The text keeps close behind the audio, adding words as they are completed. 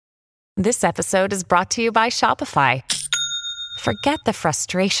This episode is brought to you by Shopify. Forget the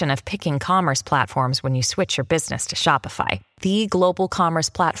frustration of picking commerce platforms when you switch your business to Shopify, the global commerce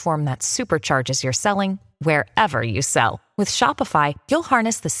platform that supercharges your selling wherever you sell. With Shopify, you'll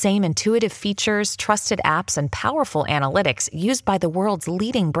harness the same intuitive features, trusted apps, and powerful analytics used by the world's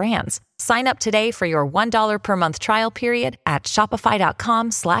leading brands. Sign up today for your $1 per month trial period at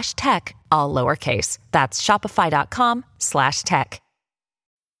shopify.com/tech, all lowercase. That's shopify.com/tech.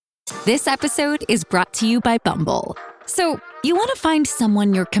 This episode is brought to you by Bumble. So, you want to find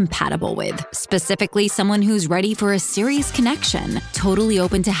someone you're compatible with, specifically someone who's ready for a serious connection, totally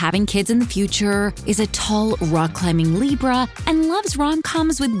open to having kids in the future, is a tall, rock-climbing Libra, and loves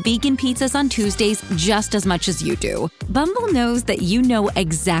rom-coms with vegan pizzas on Tuesdays just as much as you do. Bumble knows that you know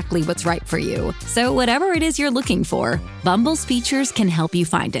exactly what's right for you. So whatever it is you're looking for, Bumble's features can help you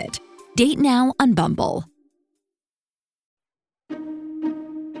find it. Date now on Bumble.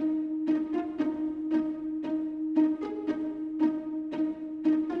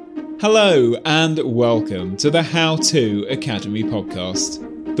 Hello and welcome to the How To Academy podcast,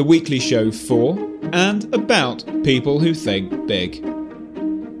 the weekly show for and about people who think big.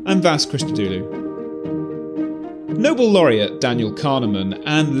 I'm Vas Christodoulou. Nobel laureate Daniel Kahneman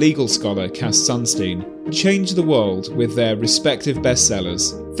and legal scholar Cass Sunstein changed the world with their respective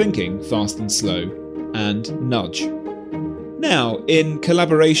bestsellers Thinking, Fast and Slow and Nudge. Now, in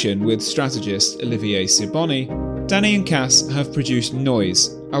collaboration with strategist Olivier Sibony, Danny and Cass have produced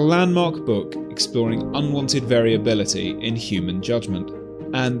Noise, a landmark book exploring unwanted variability in human judgment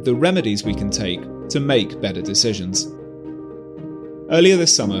and the remedies we can take to make better decisions. Earlier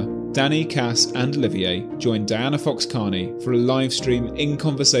this summer, Danny, Cass and Olivier joined Diana Fox-Carney for a live stream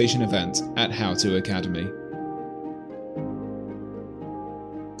in-conversation event at How To Academy.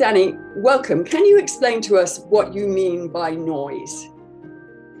 Danny, welcome. Can you explain to us what you mean by noise?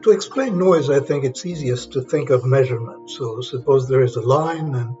 To explain noise, I think it's easiest to think of measurement. So suppose there is a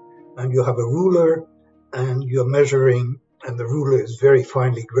line and you have a ruler and you're measuring and the ruler is very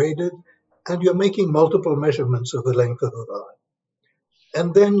finely graded and you're making multiple measurements of the length of the line.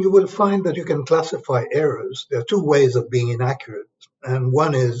 And then you will find that you can classify errors. There are two ways of being inaccurate. And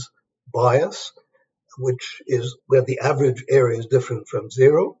one is bias, which is where the average error is different from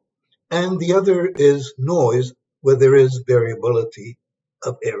zero. And the other is noise, where there is variability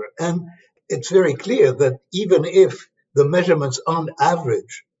of error. And it's very clear that even if the measurements on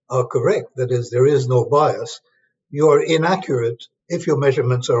average are correct, that is, there is no bias, you're inaccurate if your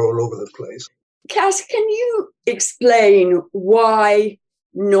measurements are all over the place. Cass, can you explain why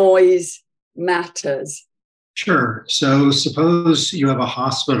noise matters? Sure. So suppose you have a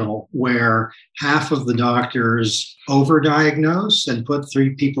hospital where half of the doctors overdiagnose and put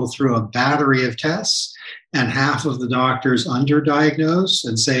 3 people through a battery of tests, and half of the doctors underdiagnose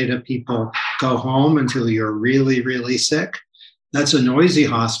and say to people, go home until you're really, really sick. That's a noisy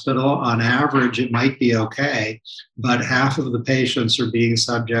hospital. On average, it might be okay, but half of the patients are being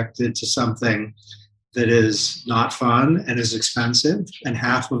subjected to something that is not fun and is expensive, and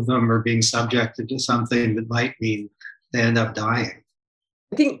half of them are being subjected to something that might mean they end up dying.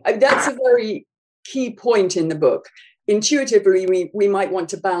 I think that's a very key point in the book. Intuitively, we might want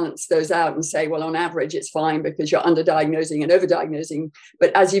to balance those out and say, well, on average, it's fine because you're underdiagnosing and overdiagnosing.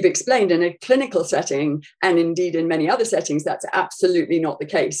 But as you've explained, in a clinical setting, and indeed in many other settings, that's absolutely not the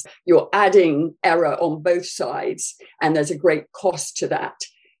case. You're adding error on both sides, and there's a great cost to that.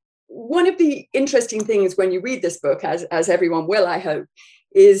 One of the interesting things when you read this book, as everyone will, I hope,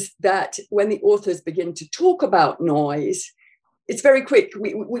 is that when the authors begin to talk about noise, it's very quick.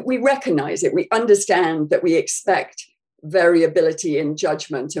 We recognize it. We understand that we expect variability in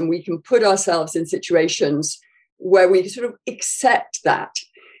judgment, and we can put ourselves in situations where we sort of accept that.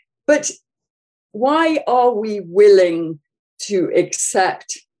 But why are we willing to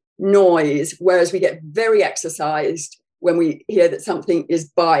accept noise, whereas we get very exercised when we hear that something is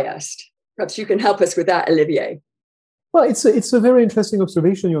biased? Perhaps you can help us with that, Olivier. Well, it's a very interesting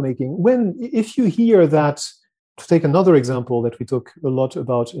observation you're making. If you hear that, to take another example that we talk a lot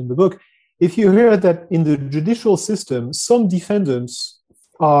about in the book, if you hear that in the judicial system, some defendants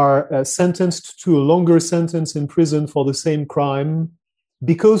are sentenced to a longer sentence in prison for the same crime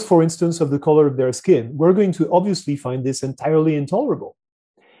because, for instance, of the color of their skin, we're going to obviously find this entirely intolerable.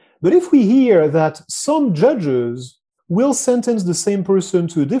 But if we hear that some judges will sentence the same person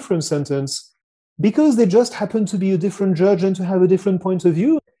to a different sentence because they just happen to be a different judge and to have a different point of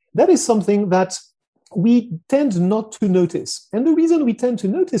view, that is something that we tend not to notice. And the reason we tend to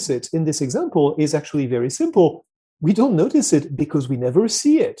notice it in this example is actually very simple. We don't notice it because we never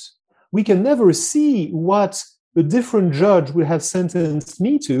see it. We can never see what a different judge would have sentenced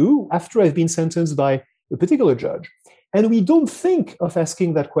me to after I've been sentenced by a particular judge? And we don't think of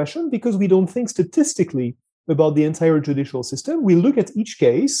asking that question because we don't think statistically about the entire judicial system. We look at each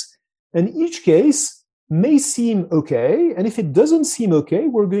case, and each case may seem okay. And if it doesn't seem okay,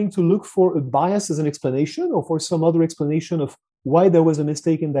 we're going to look for a bias as an explanation or for some other explanation of why there was a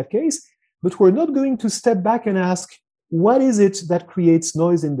mistake in that case. But we're not going to step back and ask, what is it that creates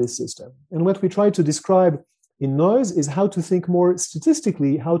noise in this system? And what we try to describe in noise is how to think more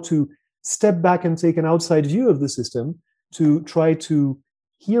statistically, how to step back and take an outside view of the system to try to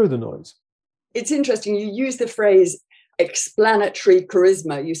hear the noise. It's interesting. You use the phrase explanatory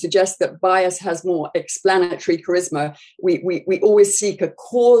charisma. You suggest that bias has more explanatory charisma. We always seek a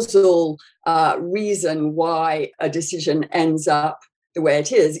causal reason why a decision ends up the way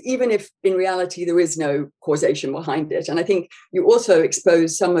it is, even if in reality there is no causation behind it. And I think you also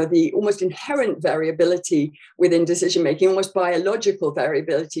expose some of the almost inherent variability within decision-making, almost biological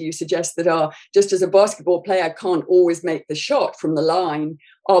variability. You suggest that just as a basketball player can't always make the shot from the line,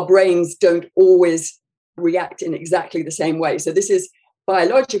 our brains don't always react in exactly the same way. So this is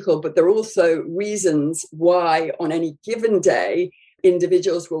biological, but there are also reasons why on any given day,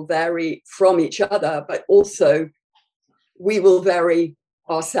 individuals will vary from each other, but also we will vary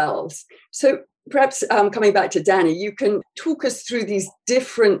ourselves. So perhaps coming back to Danny, you can talk us through these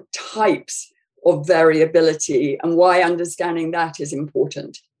different types of variability and why understanding that is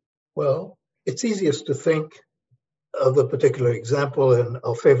important. Well, it's easiest to think of a particular example, and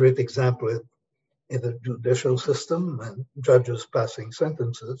our favorite example in the judicial system and judges passing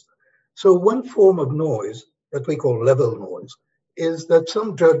sentences. So one form of noise that we call level noise is that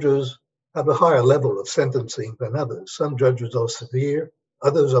some judges have a higher level of sentencing than others. Some judges are severe,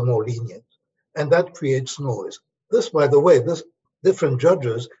 others are more lenient, and that creates noise. This, by the way, different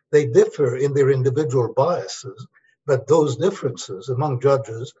judges, they differ in their individual biases, but those differences among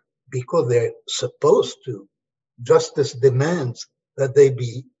judges, because they're supposed to, justice demands that they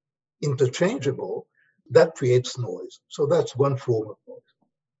be interchangeable, that creates noise. So that's one form of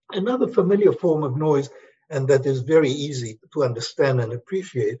noise. Another familiar form of noise, and that is very easy to understand and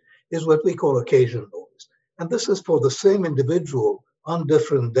appreciate, is what we call occasion noise. And this is for the same individual on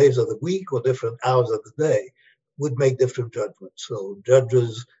different days of the week or different hours of the day would make different judgments. So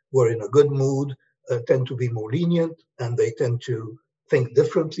judges who are in a good mood tend to be more lenient, and they tend to think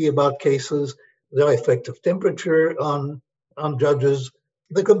differently about cases. The effect of temperature on judges.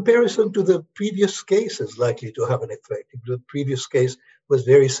 The comparison to the previous case is likely to have an effect. If the previous case was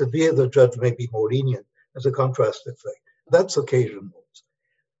very severe, the judge may be more lenient as a contrast effect. That's occasion noise.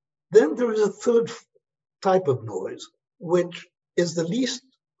 Then there is a third type of noise, which is the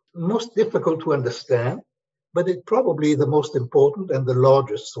most difficult to understand, but it's probably the most important and the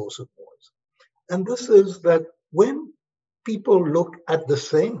largest source of noise. And this is that when people look at the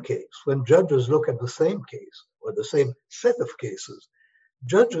same case, when judges look at the same case or the same set of cases,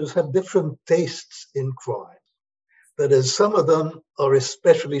 judges have different tastes in crime. That is, some of them are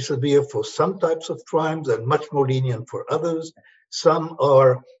especially severe for some types of crimes and much more lenient for others. Some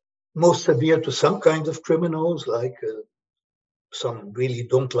are most severe to some kinds of criminals, like some really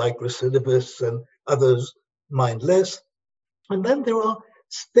don't like recidivists and others mind less. And then there are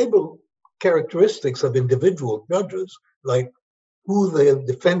stable characteristics of individual judges, like who the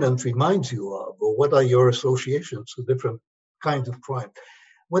defendant reminds you of, or what are your associations with different kinds of crime.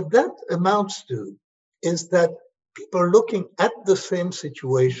 What that amounts to is that people looking at the same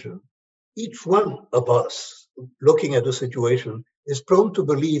situation, each one of us looking at a situation is prone to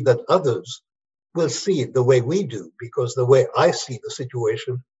believe that others will see it the way we do, because the way I see the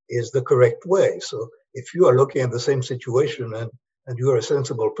situation is the correct way. So if you are looking at the same situation and you're a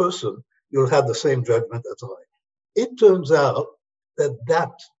sensible person, you'll have the same judgment as I. It turns out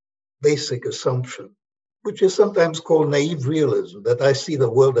that basic assumption, which is sometimes called naive realism, that I see the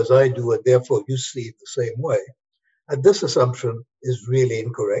world as I do and therefore you see it the same way, and this assumption is really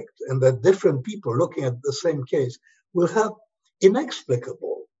incorrect, and that different people looking at the same case will have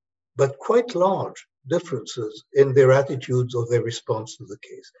inexplicable but quite large differences in their attitudes or their response to the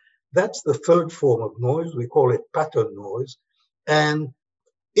case. That's the third form of noise. We call it pattern noise. And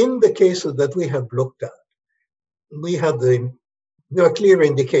in the cases that we have looked at, there are clear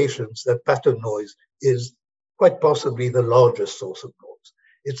indications that pattern noise is quite possibly the largest source of noise.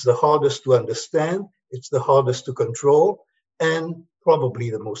 It's the hardest to understand, it's the hardest to control, and probably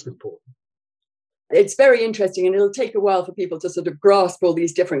the most important. It's very interesting, and it'll take a while for people to sort of grasp all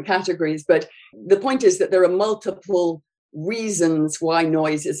these different categories. But the point is that there are multiple reasons why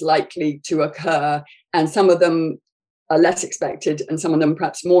noise is likely to occur, and some of them are less expected, and some of them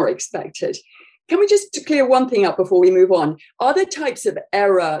perhaps more expected. Can we just clear one thing up before we move on? Are there types of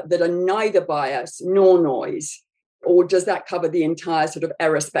error that are neither bias nor noise? Or does that cover the entire sort of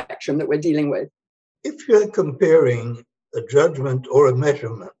error spectrum that we're dealing with? If you're comparing a judgment or a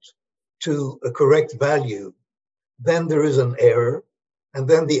measurement to a correct value, then there is an error. And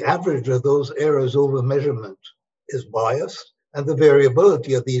then the average of those errors over measurement is biased. And the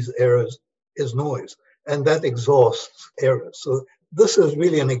variability of these errors is noise. And that exhausts errors. So this is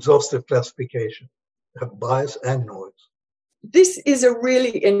really an exhaustive classification of bias and noise. This is a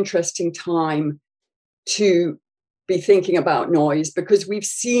really interesting time to be thinking about noise because we've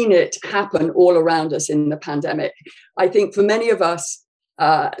seen it happen all around us in the pandemic. I think for many of us,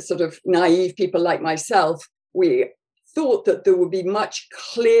 sort of naive people like myself, we thought that there would be much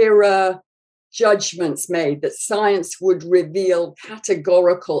clearer judgments made, that science would reveal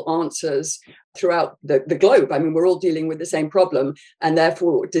categorical answers throughout the globe. I mean, we're all dealing with the same problem, and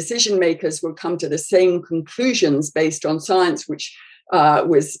therefore decision makers will come to the same conclusions based on science, which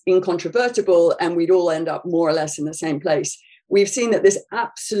was incontrovertible, and we'd all end up more or less in the same place. We've seen that this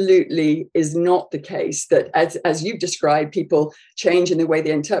absolutely is not the case, that as you've described, people change in the way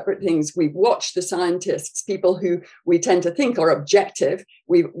they interpret things. We've watched the scientists, people who we tend to think are objective.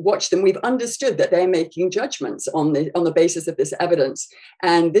 We've watched them. We've understood that they're making judgments on the basis of this evidence.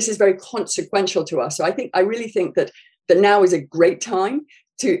 And this is very consequential to us. So I really think that now is a great time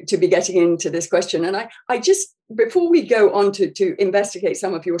to be getting into this question. And I just, before we go on to investigate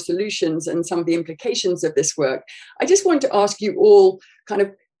some of your solutions and some of the implications of this work, I just want to ask you all kind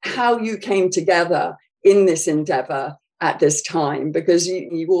of how you came together in this endeavor at this time, because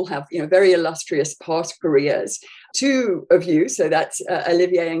you all have, very illustrious past careers. Two of you, so that's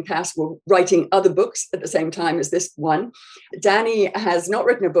Olivier and Cass, were writing other books at the same time as this one. Danny has not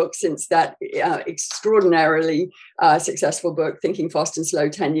written a book since that extraordinarily successful book, Thinking Fast and Slow,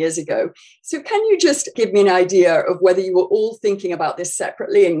 10 years ago. So can you just give me an idea of whether you were all thinking about this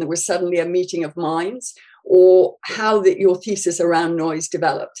separately and there was suddenly a meeting of minds, or how your thesis around noise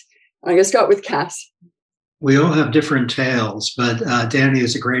developed? I'm going to start with Cass. We all have different tales, but Danny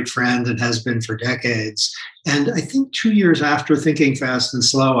is a great friend and has been for decades. And I think 2 years after Thinking Fast and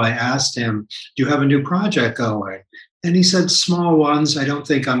Slow, I asked him, do you have a new project going? And he said, small ones. I don't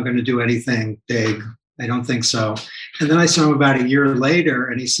think I'm going to do anything big. I don't think so. And then I saw him about a year later,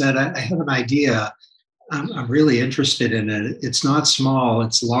 and he said, I have an idea. I'm really interested in it. It's not small,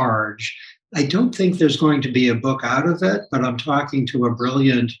 it's large. I don't think there's going to be a book out of it, but I'm talking to a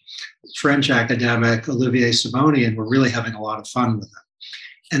brilliant French academic, Olivier Simoni, and we're really having a lot of fun with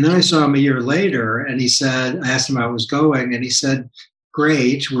it. And then I saw him a year later, and he said, I asked him how it was going, and he said,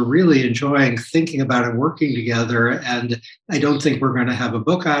 great, we're really enjoying thinking about it, working together, and I don't think we're going to have a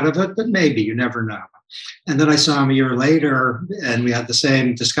book out of it, but maybe, you never know. And then I saw him a year later, and we had the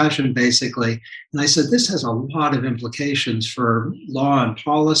same discussion, basically. And I said, this has a lot of implications for law and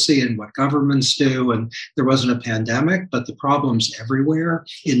policy and what governments do. And there wasn't a pandemic, but the problem's everywhere.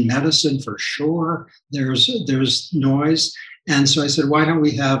 In medicine, for sure, there's noise. And so I said, why don't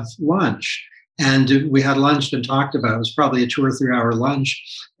we have lunch? And we had lunch and talked about it. It was probably a 2 or 3 hour lunch.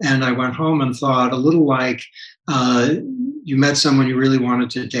 And I went home and thought, a little like you met someone you really wanted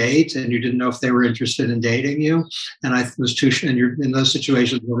to date and you didn't know if they were interested in dating you. And I was and you're in those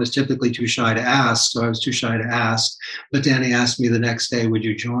situations where I was typically too shy to ask. So I was too shy to ask. But Danny asked me the next day, would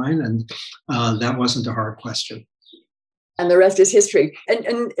you join? And that wasn't a hard question. And the rest is history.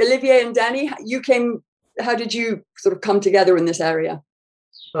 And Olivier and Danny, how did you sort of come together in this area?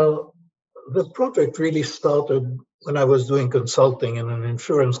 Well, the project really started when I was doing consulting in an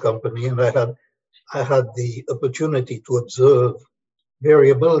insurance company, and I had the opportunity to observe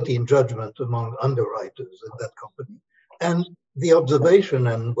variability in judgment among underwriters in that company. And the observation,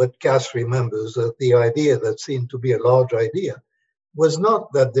 and what Cass remembers, that the idea that seemed to be a large idea was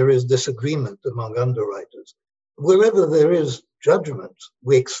not that there is disagreement among underwriters. Wherever there is judgment,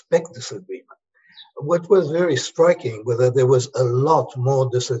 we expect disagreement. What was very striking was that there was a lot more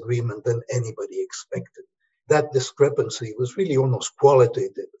disagreement than anybody expected. That discrepancy was really almost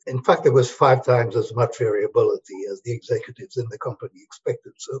qualitative. In fact, there was 5 times as much variability as the executives in the company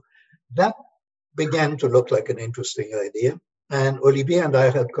expected. So that began to look like an interesting idea. And Olivier and I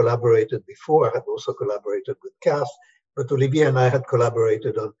had collaborated before. I had also collaborated with Cass, but Olivier and I had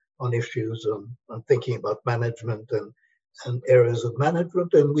collaborated on issues on thinking about management and areas of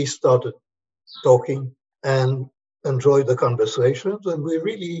management. And we started talking and enjoyed the conversations, and we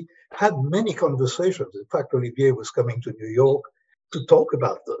really had many conversations. In fact, Olivier was coming to New York to talk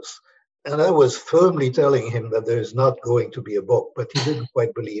about this, and I was firmly telling him that there is not going to be a book, but he didn't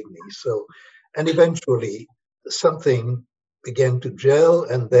quite believe me. So, and eventually something began to gel,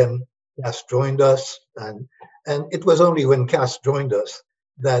 and then Cass joined us, and it was only when Cass joined us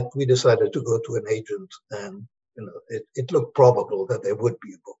that we decided to go to an agent, and it looked probable that there would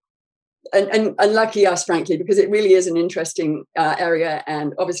be a book. And lucky us, frankly, because it really is an interesting area.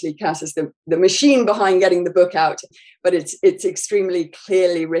 And obviously, Cass is the machine behind getting the book out, but it's extremely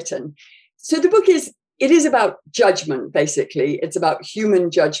clearly written. So the book is about judgment, basically. It's about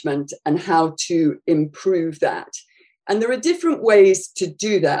human judgment and how to improve that. And there are different ways to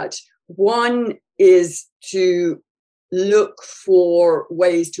do that. One is to look for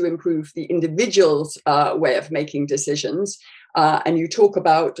ways to improve the individual's way of making decisions. And you talk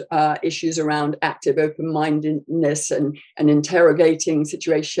about issues around active open-mindedness and interrogating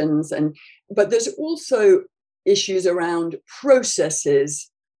situations. But there's also issues around processes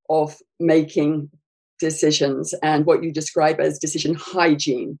of making decisions and what you describe as decision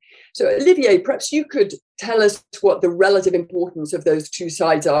hygiene. So, Olivier, perhaps you could tell us what the relative importance of those two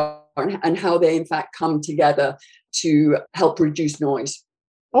sides are and how they, in fact, come together to help reduce noise.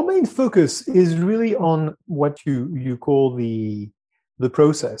 Our main focus is really on what you call the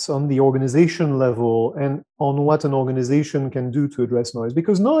process, on the organization level, and on what an organization can do to address noise.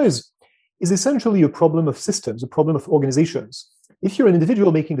 Because noise is essentially a problem of systems, a problem of organizations. If you're an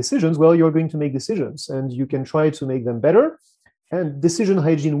individual making decisions, well, you're going to make decisions, and you can try to make them better, and decision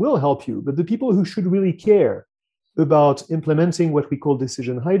hygiene will help you. But the people who should really care about implementing what we call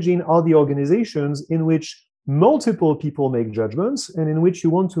decision hygiene are the organizations in which multiple people make judgments and in which you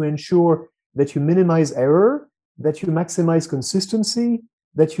want to ensure that you minimize error, that you maximize consistency,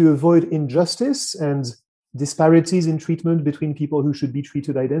 that you avoid injustice and disparities in treatment between people who should be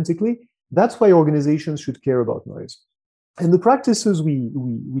treated identically. That's why organizations should care about noise. And the practices we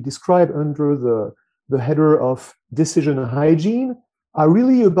describe under the header of decision hygiene are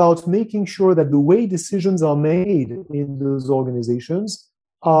really about making sure that the way decisions are made in those organizations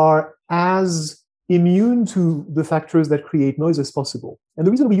are as immune to the factors that create noise as possible. And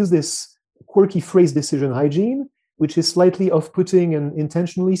the reason we use this quirky phrase, decision hygiene, which is slightly off-putting and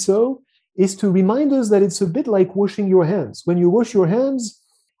intentionally so, is to remind us that it's a bit like washing your hands. When you wash your hands,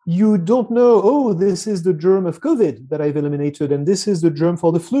 you don't know, oh, this is the germ of COVID that I've eliminated, and this is the germ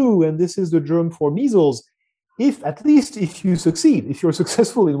for the flu, and this is the germ for measles. At least if you succeed, if you're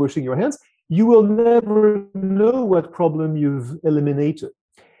successful in washing your hands, you will never know what problem you've eliminated.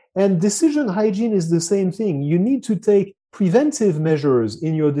 And decision hygiene is the same thing. You need to take preventive measures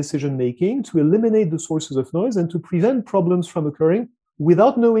in your decision-making to eliminate the sources of noise and to prevent problems from occurring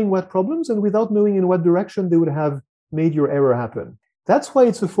without knowing what problems and without knowing in what direction they would have made your error happen. That's why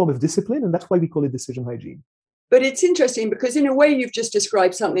it's a form of discipline, and that's why we call it decision hygiene. But it's interesting because in a way you've just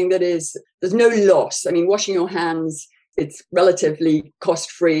described something that is, there's no loss. I mean, washing your hands, it's relatively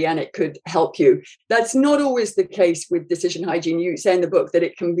cost-free and it could help you. That's not always the case with decision hygiene. You say in the book that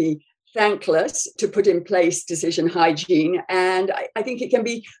it can be thankless to put in place decision hygiene. And I think it can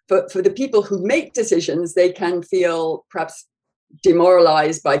be, for the people who make decisions, they can feel perhaps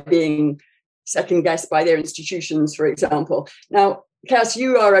demoralized by being second-guessed by their institutions, for example. Now, Cass,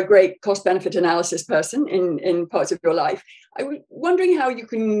 you are a great cost-benefit analysis person in parts of your life. I was wondering how you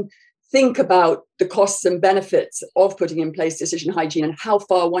can think about the costs and benefits of putting in place decision hygiene and how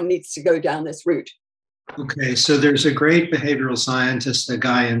far one needs to go down this route. Okay, so there's a great behavioral scientist, a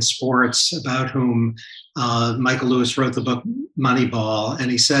guy in sports about whom Michael Lewis wrote the book Moneyball, and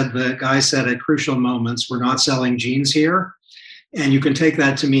the guy said at crucial moments, we're not selling jeans here. And you can take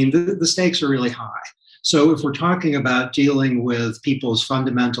that to mean the stakes are really high. So if we're talking about dealing with people's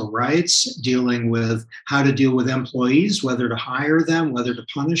fundamental rights, dealing with how to deal with employees, whether to hire them, whether to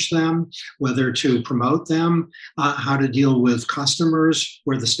punish them, whether to promote them, how to deal with customers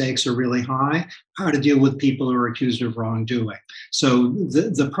where the stakes are really high, how to deal with people who are accused of wrongdoing. So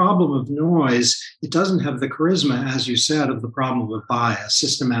the problem of noise, it doesn't have the charisma, as you said, of the problem of bias,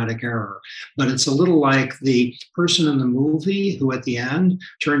 systematic error. But it's a little like the person in the movie who at the end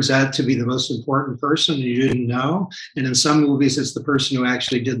turns out to be the most important person you didn't know. And in some movies, it's the person who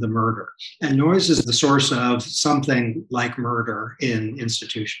actually did the murder. And noise is the source of something like murder in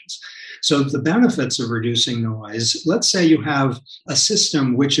institutions. So the benefits of reducing noise, let's say you have a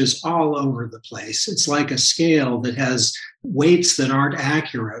system which is all over the place. It's like a scale that has weights that aren't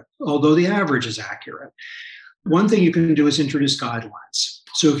accurate, although the average is accurate. One thing you can do is introduce guidelines.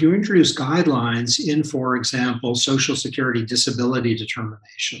 So if you introduce guidelines in, for example, Social Security disability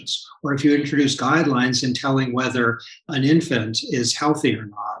determinations, or if you introduce guidelines in telling whether an infant is healthy or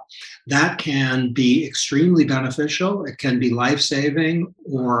not, that can be extremely beneficial. It can be life-saving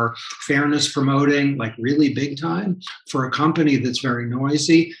or fairness promoting, like really big time. For a company that's very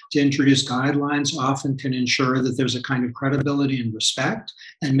noisy, to introduce guidelines often can ensure that there's a kind of credibility and respect.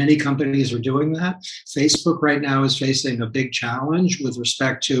 And many companies are doing that. Facebook right now is facing a big challenge with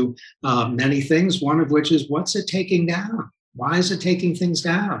respect to many things, one of which is, what's it taking down? Why is it taking things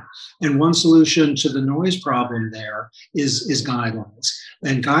down? And one solution to the noise problem there is guidelines.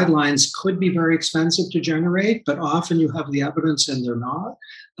 And guidelines could be very expensive to generate, but often you have the evidence and they're not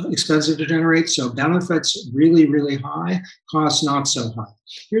expensive to generate. So benefits really, really high, costs not so high.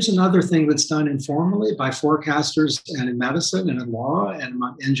 Here's another thing that's done informally by forecasters and in medicine and in law and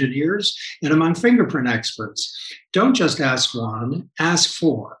among engineers and among fingerprint experts. Don't just ask one, ask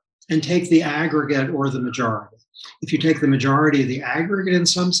four, and take the aggregate or the majority. If you take the majority of the aggregate, in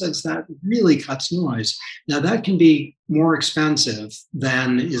some sense, that really cuts noise. Now, that can be more expensive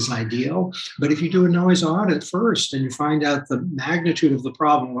than is ideal. But if you do a noise audit first and you find out the magnitude of the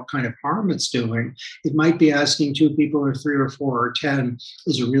problem, what kind of harm it's doing, it might be asking 2 people or 3 or 4 or 10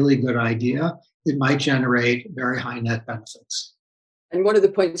 is a really good idea. It might generate very high net benefits. And one of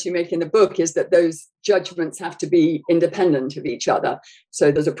the points you make in the book is that those judgments have to be independent of each other.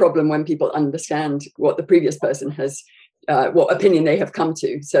 So there's a problem when people understand what the previous person has, what opinion they have come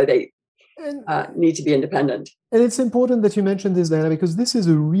to. So they need to be independent. And it's important that you mentioned this, Diana, because this is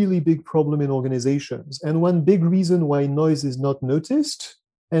a really big problem in organizations. And one big reason why noise is not noticed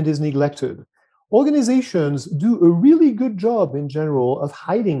and is neglected. Organizations do a really good job in general of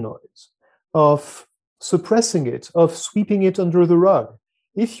hiding noise, of suppressing it, of sweeping it under the rug.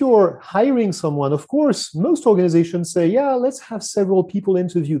 If you're hiring someone, of course, most organizations say, yeah, let's have several people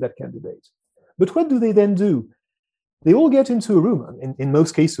interview that candidate. But what do they then do? They all get into a room. In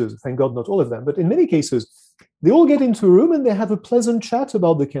most cases, thank God, not all of them, but in many cases, they all get into a room and they have a pleasant chat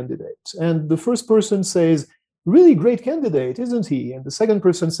about the candidate. And the first person says, really great candidate, isn't he? And the second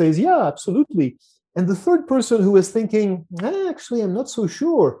person says, yeah, absolutely. And the third person who was thinking, actually, I'm not so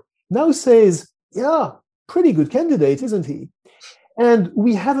sure, now says, yeah, pretty good candidate, isn't he? And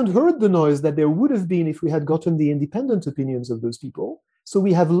we haven't heard the noise that there would have been if we had gotten the independent opinions of those people. So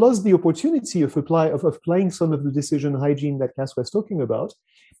we have lost the opportunity of applying some of the decision hygiene that Cass was talking about.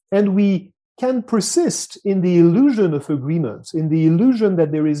 And we can persist in the illusion of agreement, in the illusion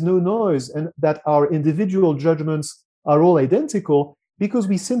that there is no noise and that our individual judgments are all identical because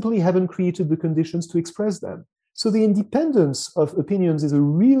we simply haven't created the conditions to express them. So the independence of opinions is a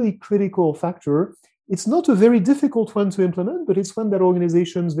really critical factor. It's not a very difficult one to implement, but it's one that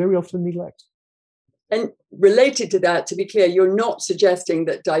organizations very often neglect. And related to that, to be clear, you're not suggesting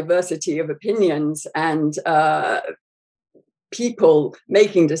that diversity of opinions and people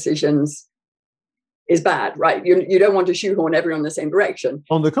making decisions is bad, right? You don't want to shoehorn everyone in the same direction.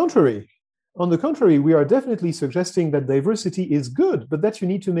 On the contrary, we are definitely suggesting that diversity is good, but that you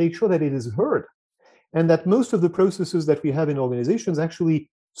need to make sure that it is heard. And that most of the processes that we have in organizations actually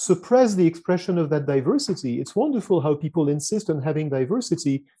suppress the expression of that diversity. It's wonderful how people insist on having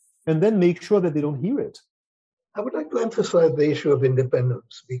diversity and then make sure that they don't hear it. I would like to emphasize the issue of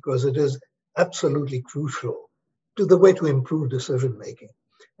independence because it is absolutely crucial to the way to improve decision-making.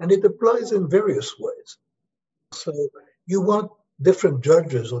 And it applies in various ways. So you want different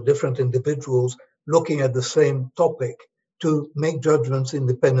judges or different individuals looking at the same topic to make judgments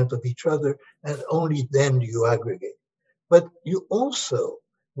independent of each other, and only then do you aggregate. But you also,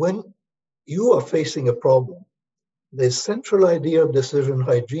 when you are facing a problem, the central idea of decision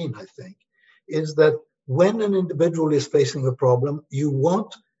hygiene, I think, is that when an individual is facing a problem, you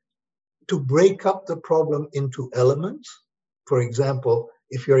want to break up the problem into elements. For example,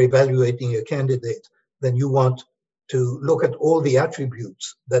 if you're evaluating a candidate, then you want to look at all the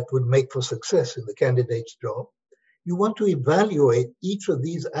attributes that would make for success in the candidate's job. You want to evaluate each of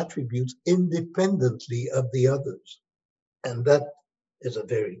these attributes independently of the others. And that is a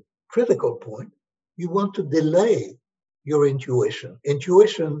very critical point. You want to delay your intuition.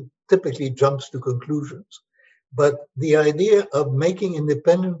 Intuition typically jumps to conclusions. But the idea of making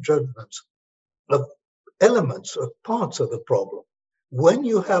independent judgments of elements or parts of a problem, when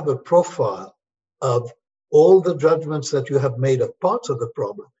you have a profile of all the judgments that you have made of parts of the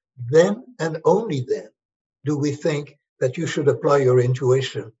problem, then and only then do we think that you should apply your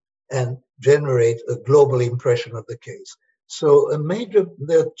intuition and generate a global impression of the case. So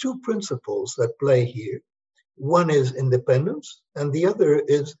there are 2 principles that play here. One is independence, and the other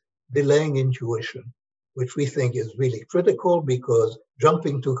is delaying intuition. which we think is really critical because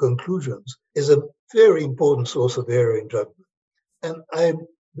jumping to conclusions is a very important source of error in judgment. And I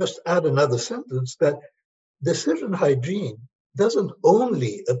just add another sentence that decision hygiene doesn't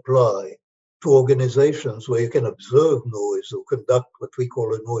only apply to organizations where you can observe noise or conduct what we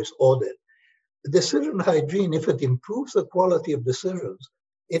call a noise audit. Decision hygiene, if it improves the quality of decisions,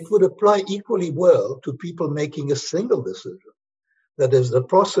 it would apply equally well to people making a single decision. That is the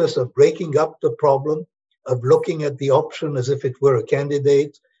process of breaking up the problem, of looking at the option as if it were a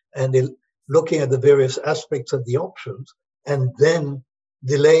candidate, and looking at the various aspects of the options, and then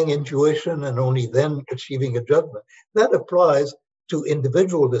delaying intuition and only then achieving a judgment. That applies to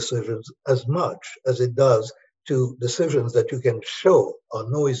individual decisions as much as it does to decisions that you can show are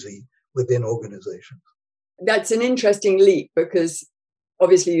noisy within organizations. That's an interesting leap because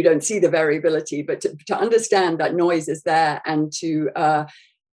obviously you don't see the variability, but to understand that noise is there and to,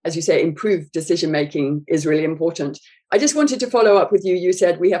 as you say, improve decision-making is really important. I just wanted to follow up with you. You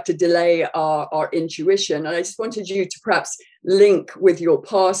said we have to delay our intuition. And I just wanted you to perhaps link with your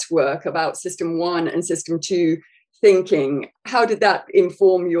past work about System 1 and System 2 thinking. How did that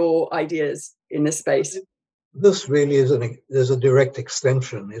inform your ideas in this space? This really is a direct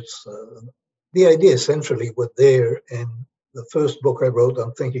extension. It's the idea essentially was there in the first book I wrote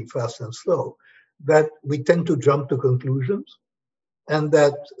on Thinking Fast and Slow, that we tend to jump to conclusions and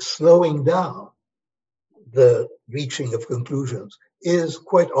that slowing down the reaching of conclusions is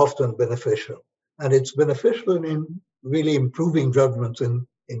quite often beneficial. And it's beneficial in really improving judgments in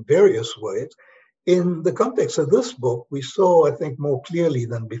various ways. In the context of this book, we saw, I think, more clearly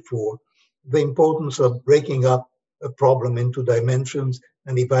than before, the importance of breaking up a problem into dimensions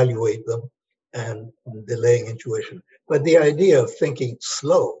and evaluate them and delaying intuition. But the idea of thinking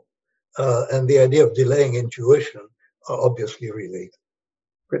slow and the idea of delaying intuition are obviously related.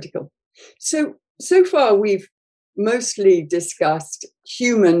 Critical. So far, we've mostly discussed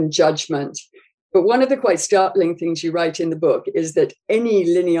human judgment, but one of the quite startling things you write in the book is that any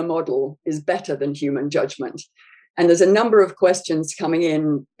linear model is better than human judgment. And there's a number of questions coming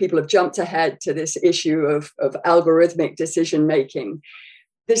in. People have jumped ahead to this issue of algorithmic decision-making.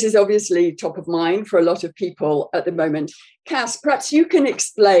 This is obviously top of mind for a lot of people at the moment. Cass, perhaps you can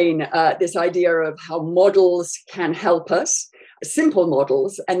explain this idea of how models can help us, simple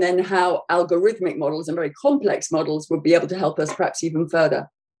models, and then how algorithmic models and very complex models would be able to help us perhaps even further.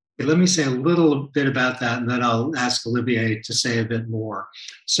 Let me say a little bit about that, and then I'll ask Olivier to say a bit more.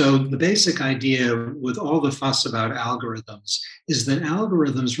 So the basic idea with all the fuss about algorithms is that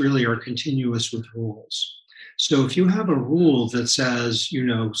algorithms really are continuous with rules. So if you have a rule that says,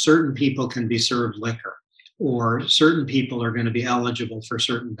 certain people can be served liquor, or certain people are going to be eligible for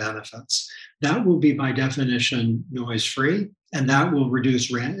certain benefits, that will be by definition noise-free, and that will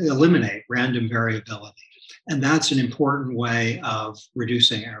eliminate random variability. And that's an important way of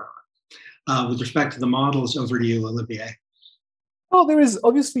reducing error. With respect to the models, over to you, Olivier. Well, there is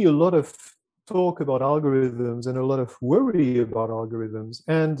obviously a lot of talk about algorithms and a lot of worry about algorithms.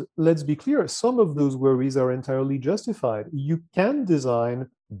 And let's be clear, some of those worries are entirely justified. You can design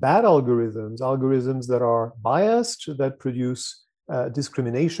bad algorithms that are biased, that produce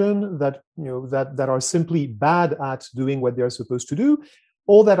discrimination, that are simply bad at doing what they're supposed to do,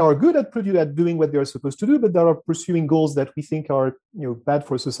 or that are good at doing what they're supposed to do, but that are pursuing goals that we think are bad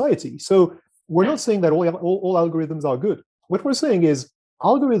for society. So we're not saying that all algorithms are good. What we're saying is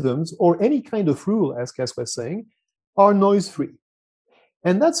algorithms, or any kind of rule, as Cass was saying, are noise-free.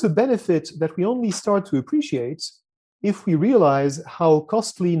 And that's a benefit that we only start to appreciate if we realize how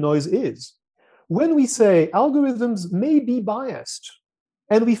costly noise is. When we say algorithms may be biased,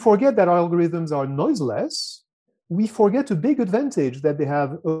 and we forget that algorithms are noiseless, we forget a big advantage that they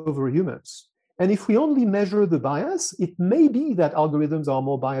have over humans. And if we only measure the bias, it may be that algorithms are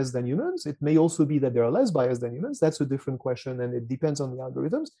more biased than humans. It may also be that they are less biased than humans. That's a different question, and it depends on the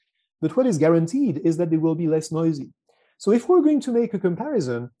algorithms. But what is guaranteed is that they will be less noisy. So if we're going to make a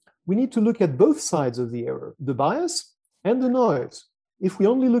comparison, we need to look at both sides of the error, the bias and the noise. If we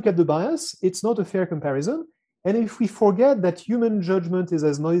only look at the bias, it's not a fair comparison. And if we forget that human judgment is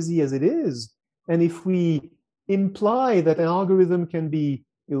as noisy as it is, and if we imply that an algorithm can be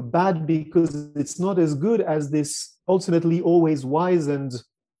bad because it's not as good as this ultimately always wise and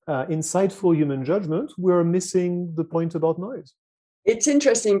insightful human judgment, we're missing the point about noise. It's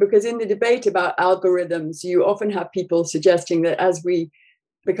interesting because in the debate about algorithms, you often have people suggesting that as we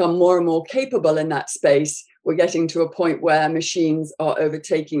become more and more capable in that space, we're getting to a point where machines are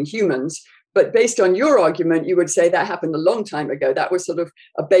overtaking humans. But based on your argument, you would say that happened a long time ago. That was sort of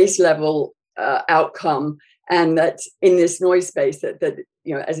a base level outcome. And that in this noise space, that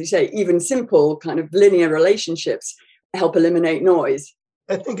as you say, even simple kind of linear relationships help eliminate noise.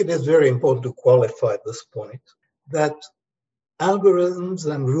 I think it is very important to qualify this point that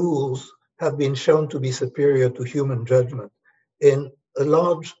algorithms and rules have been shown to be superior to human judgment in a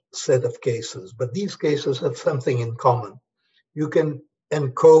large set of cases, but these cases have something in common. You can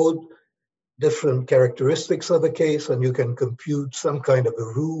encode different characteristics of a case, and you can compute some kind of a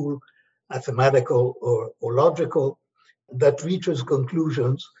rule, mathematical or logical, that reaches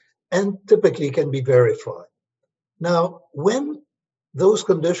conclusions and typically can be verified. Now, when those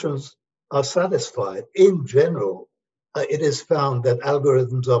conditions are satisfied, in general, it is found that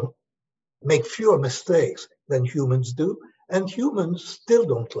algorithms make fewer mistakes than humans do, and humans still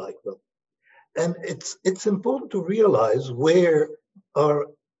don't like them. And it's important to realize where our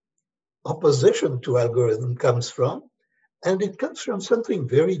opposition to algorithm comes from, and it comes from something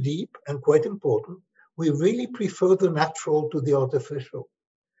very deep and quite important. We really prefer the natural to the artificial.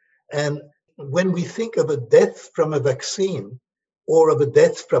 And when we think of a death from a vaccine or of a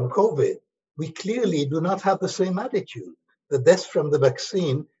death from COVID, we clearly do not have the same attitude. The death from the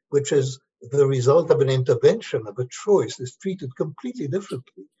vaccine, which is the result of an intervention, of a choice, is treated completely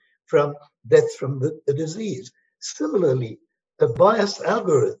differently from death from the disease. Similarly, a biased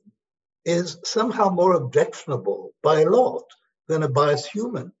algorithm is somehow more objectionable by a lot than a biased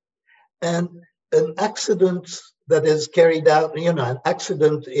human. And an accident that is carried out, an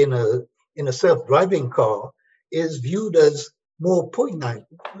accident in a self-driving car is viewed as more poignant,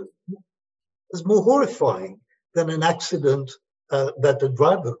 as more horrifying than an accident that the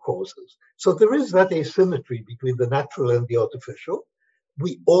driver causes. So there is that asymmetry between the natural and the artificial.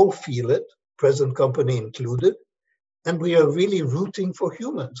 We all feel it, present company included, and we are really rooting for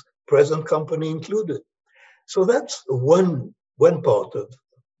humans, present company included. So that's one part of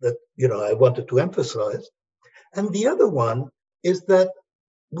that, I wanted to emphasize. And the other one is that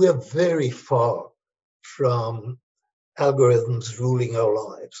we're very far from algorithms ruling our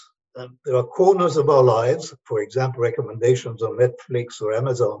lives. There are corners of our lives, for example, recommendations on Netflix or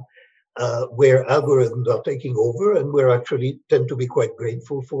Amazon, where algorithms are taking over, and we actually tend to be quite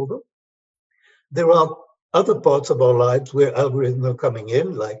grateful for them. There are other parts of our lives where algorithms are coming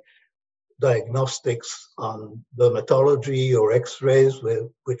in, like diagnostics on dermatology or x-rays,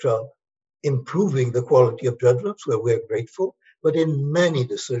 which are improving the quality of judgments, where we're grateful. But in many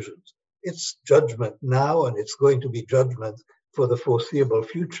decisions, it's judgment now, and it's going to be judgment for the foreseeable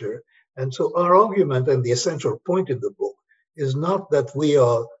future. And so our argument, and the essential point in the book, is not that we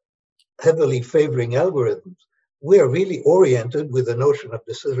are heavily favoring algorithms. We are really oriented with the notion of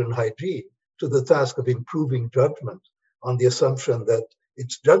decision hygiene to the task of improving judgment, on the assumption that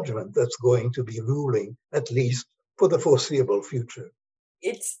it's judgment that's going to be ruling, at least for the foreseeable future.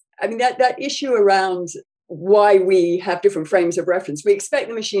 That issue around why we have different frames of reference. We expect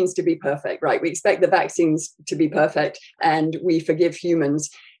the machines to be perfect, right? We expect the vaccines to be perfect, and we forgive humans.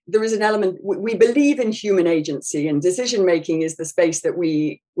 There is an element, we believe in human agency, and decision-making is the space that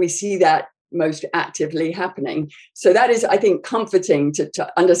we see that most actively happening. So that is, I think, comforting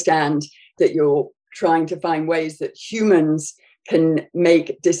to understand that you're trying to find ways that humans can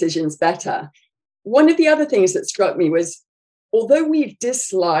make decisions better. One of the other things that struck me was, although we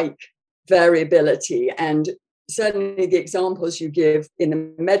dislike variability, and certainly the examples you give in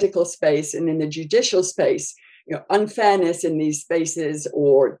the medical space and in the judicial space, unfairness in these spaces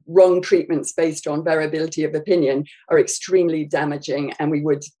or wrong treatments based on variability of opinion are extremely damaging, and we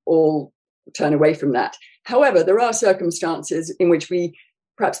would all turn away from that. However, there are circumstances in which we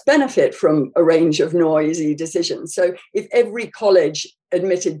perhaps benefit from a range of noisy decisions. So if every college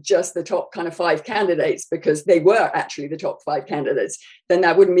admitted just the top kind of 5 candidates because they were actually the top 5 candidates, then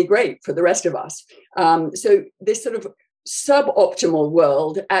that wouldn't be great for the rest of us. So this sort of suboptimal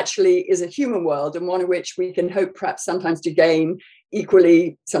world actually is a human world, and one in which we can hope perhaps sometimes to gain,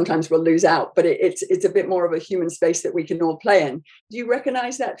 equally sometimes we'll lose out, but it's a bit more of a human space that we can all play in. Do you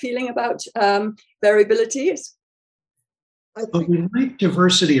recognize that feeling about variability? But we like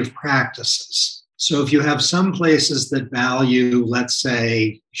diversity of practices. So if you have some places that value, let's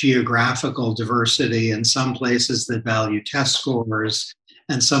say, geographical diversity, and some places that value test scores,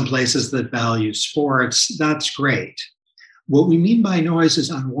 and some places that value sports, that's great. What we mean by noise is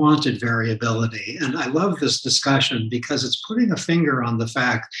unwanted variability. And I love this discussion because it's putting a finger on the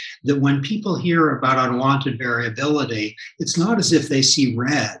fact that when people hear about unwanted variability, it's not as if they see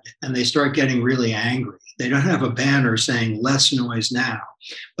red and they start getting really angry. They don't have a banner saying less noise now,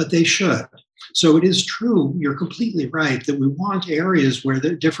 but they should. So it is true, you're completely right, that we want areas where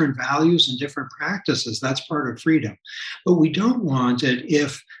there are different values and different practices. That's part of freedom. But we don't want it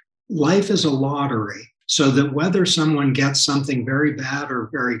if life is a lottery. so that whether someone gets something very bad or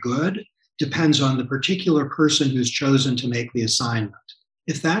very good depends on the particular person who's chosen to make the assignment.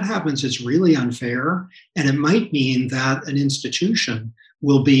 If that happens, it's really unfair, and it might mean that an institution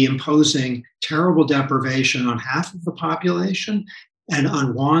will be imposing terrible deprivation on half of the population and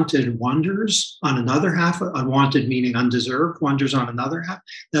unwanted wonders on another half, unwanted meaning undeserved wonders on another half.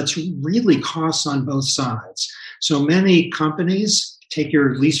 That's really costs on both sides. So many companies, take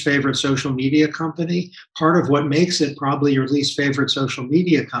your least favorite social media company, part of what makes it probably your least favorite social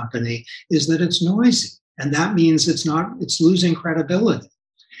media company is that it's noisy. And that means it's losing credibility.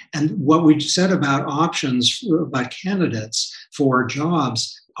 And what we said about options, about candidates for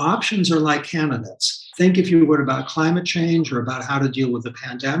jobs, options are like candidates. Think, if you would, about climate change or about how to deal with the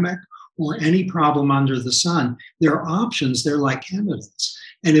pandemic or any problem under the sun. They're options, they're like candidates.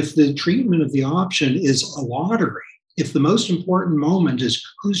 And if the treatment of the option is a lottery, if the most important moment is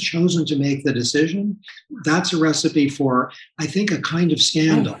who's chosen to make the decision, that's a recipe for, I think, a kind of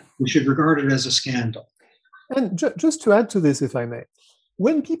scandal. We should regard it as a scandal. And just to add to this, if I may,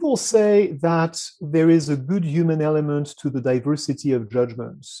 when people say that there is a good human element to the diversity of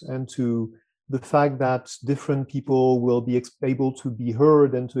judgments and to the fact that different people will be able to be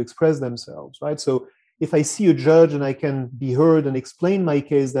heard and to express themselves, right? So if I see a judge and I can be heard and explain my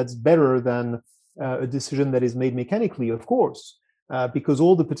case, that's better than a decision that is made mechanically, of course, because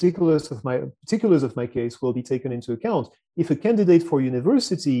all the particulars of my case will be taken into account. If a candidate for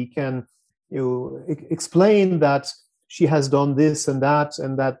university can, explain that she has done this and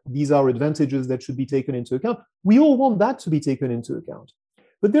that these are advantages that should be taken into account, we all want that to be taken into account.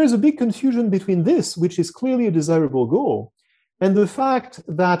 But there's a big confusion between this, which is clearly a desirable goal, and the fact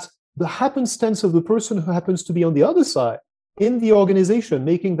that the happenstance of the person who happens to be on the other side in the organization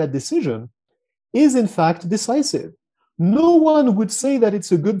making that decision is in fact decisive. No one would say that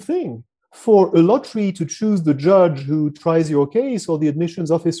it's a good thing for a lottery to choose the judge who tries your case or the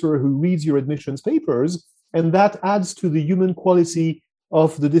admissions officer who reads your admissions papers, and that adds to the human quality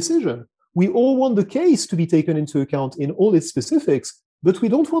of the decision. We all want the case to be taken into account in all its specifics, but we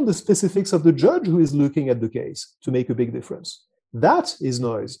don't want the specifics of the judge who is looking at the case to make a big difference. That is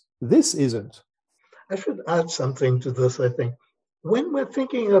noise. This isn't. I should add something to this, I think. When we're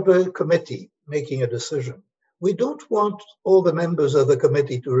thinking of a committee making a decision, we don't want all the members of the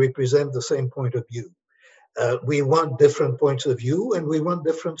committee to represent the same point of view. We want different points of view, and we want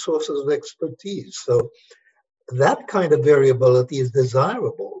different sources of expertise. So that kind of variability is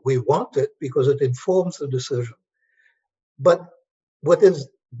desirable. We want it because it informs the decision. But what is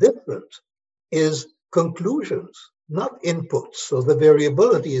different is conclusions, not inputs. So the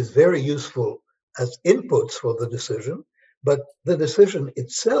variability is very useful as inputs for the decision, but the decision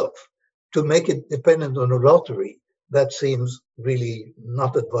itself, to make it dependent on a lottery, that seems really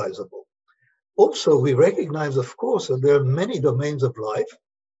not advisable. Also, we recognize, of course, that there are many domains of life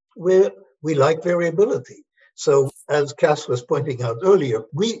where we like variability. So, as Cass was pointing out earlier,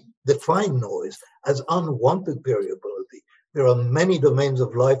 we define noise as unwanted variability. There are many domains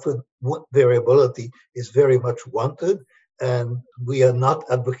of life where variability is very much wanted, and we are not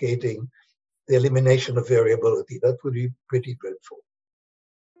advocating the elimination of variability. That would be pretty dreadful.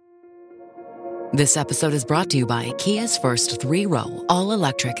 This episode is brought to you by Kia's first 3-row,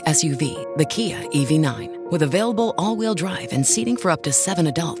 all-electric SUV, the Kia EV9, with available all-wheel drive and seating for up to 7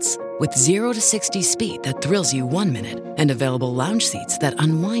 adults, with 0 to 60 speed that thrills you 1 minute, and available lounge seats that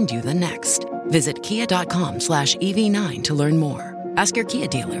unwind you the next. Visit kia.com/EV9 to learn more. Ask your Kia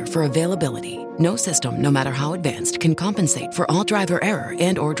dealer for availability. No system, no matter how advanced, can compensate for all driver error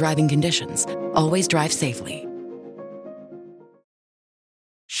and or driving conditions. Always drive safely.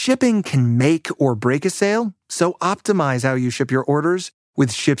 Shipping can make or break a sale, so optimize how you ship your orders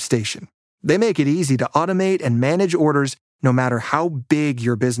with ShipStation. They make it easy to automate and manage orders no matter how big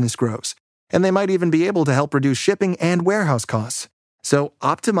your business grows. And they might even be able to help reduce shipping and warehouse costs. So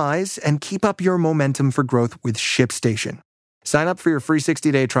optimize and keep up your momentum for growth with ShipStation. Sign up for your free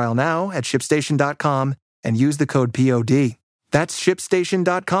 60-day trial now at ShipStation.com and use the code POD. That's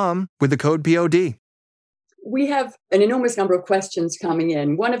ShipStation.com with the code POD. We have an enormous number of questions coming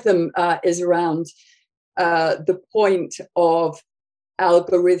in. One of them is around the point of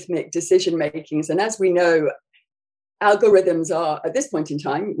algorithmic decision makings. And as we know, algorithms are, at this point in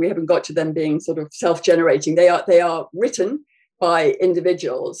time, we haven't got to them being sort of self-generating. They are written by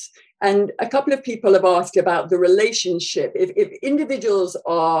individuals. And a couple of people have asked about the relationship. If individuals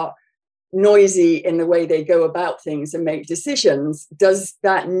are noisy in the way they go about things and make decisions, does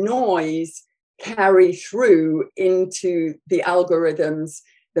that noise carry through into the algorithms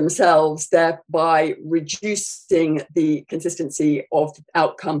themselves, thereby reducing the consistency of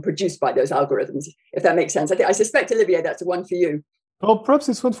outcome produced by those algorithms, if that makes sense. I suspect, Olivier, that's one for you. Well, perhaps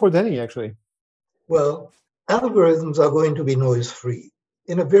it's one for Danny, actually. Well, algorithms are going to be noise-free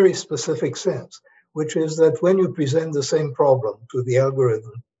in a very specific sense, which is that when you present the same problem to the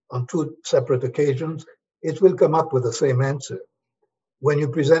algorithm on two separate occasions, it will come up with the same answer. When you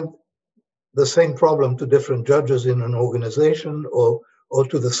present the same problem to different judges in an organization or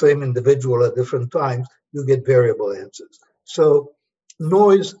to the same individual at different times, you get variable answers. So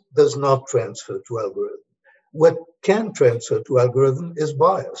noise does not transfer to algorithm. What can transfer to algorithm is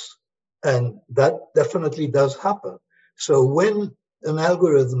bias. And that definitely does happen. So when an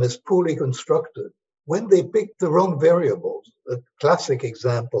algorithm is poorly constructed, when they pick the wrong variables, a classic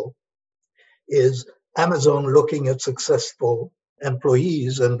example is Amazon looking at successful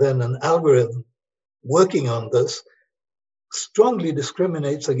employees, and then an algorithm working on this strongly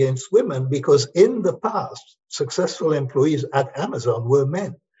discriminates against women because in the past, successful employees at Amazon were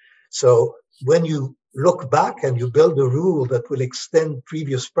men. So when you look back and you build a rule that will extend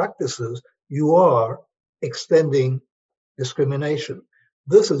previous practices, you are extending discrimination.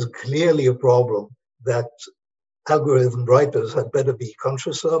 This is clearly a problem that algorithm writers had better be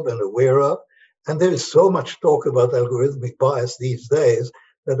conscious of and aware of. And there is so much talk about algorithmic bias these days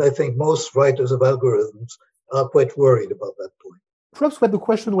that I think most writers of algorithms are quite worried about that point. Perhaps what the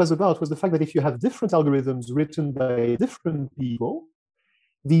question was about was the fact that if you have different algorithms written by different people,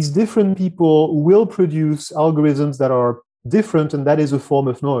 these different people will produce algorithms that are different, and that is a form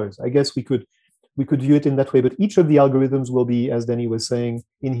of noise. I guess we could view it in that way, but each of the algorithms will be, as Danny was saying,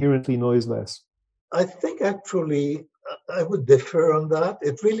 inherently noiseless. I think actually I would differ on that.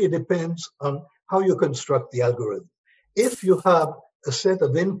 It really depends on how you construct the algorithm. If you have a set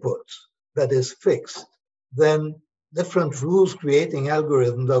of inputs that is fixed, then different rules creating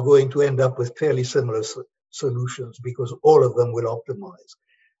algorithms are going to end up with fairly similar solutions because all of them will optimize.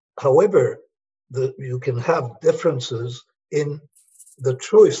 However, you can have differences in the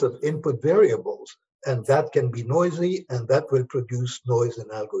choice of input variables, and that can be noisy, and that will produce noise in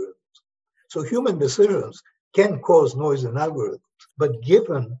algorithms. So human decisions can cause noise in algorithms, but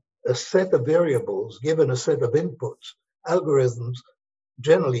given a set of variables, given a set of inputs, algorithms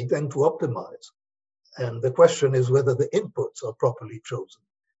generally tend to optimize. And the question is whether the inputs are properly chosen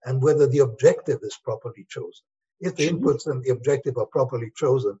and whether the objective is properly chosen. If the inputs and the objective are properly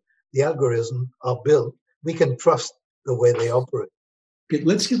chosen, the algorithms are built, we can trust the way they operate.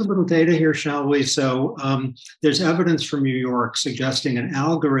 Let's give a little data here, shall we? So there's evidence from New York suggesting an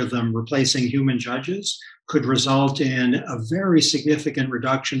algorithm replacing human judges could result in a very significant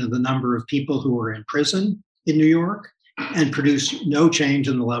reduction in the number of people who are in prison in New York and produce no change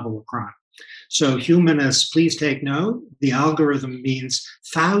in the level of crime. So humanists, please take note. The algorithm means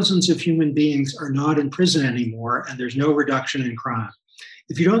thousands of human beings are not in prison anymore, and there's no reduction in crime.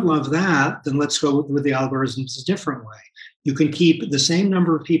 If you don't love that, then let's go with the algorithms a different way. You can keep the same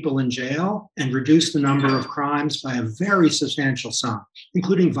number of people in jail and reduce the number of crimes by a very substantial sum,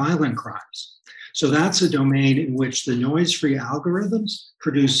 including violent crimes. So that's a domain in which the noise-free algorithms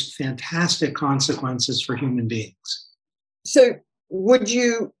produce fantastic consequences for human beings. So would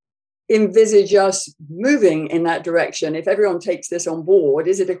you envisage us moving in that direction? If everyone takes this on board,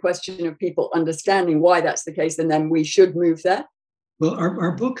 is it a question of people understanding why that's the case, and then we should move there? Well,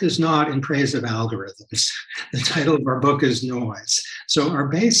 our book is not in praise of algorithms. The title of our book is Noise. So our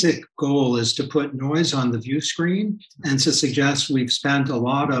basic goal is to put noise on the view screen and to suggest we've spent a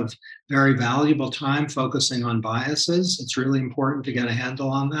lot of very valuable time focusing on biases. It's really important to get a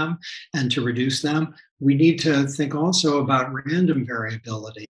handle on them and to reduce them. We need to think also about random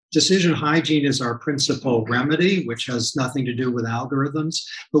variability. Decision hygiene is our principal remedy, which has nothing to do with algorithms.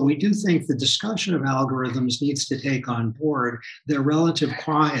 But we do think the discussion of algorithms needs to take on board their relative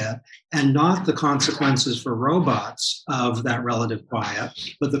quiet and not the consequences for robots of that relative quiet,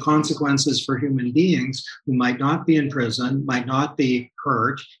 but the consequences for human beings who might not be in prison, might not be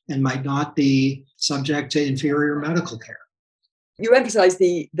hurt, and might not be subject to inferior medical care. You emphasize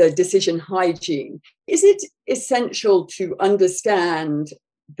the decision hygiene. Is it essential to understand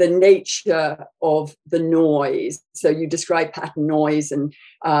the nature of the noise? So you describe pattern noise and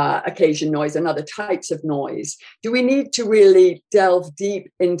occasion noise and other types of noise. Do we need to really delve deep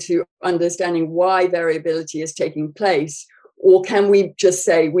into understanding why variability is taking place? Or can we just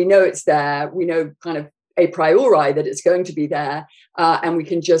say, we know it's there, we know kind of a priori that it's going to be there, and we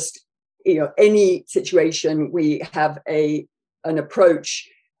can just, any situation we have an approach,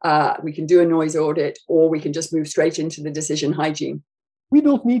 we can do a noise audit, or we can just move straight into the decision hygiene? We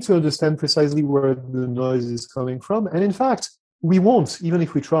don't need to understand precisely where the noise is coming from. And in fact, We won't, even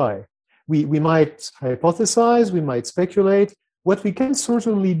if we try. We might hypothesize, we might speculate. What we can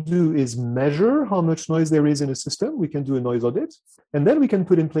certainly do is measure how much noise there is in a system. We can do a noise audit, and then we can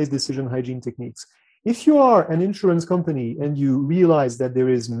put in place decision hygiene techniques. If you are an insurance company and you realize that there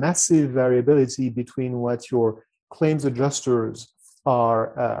is massive variability between what your claims adjusters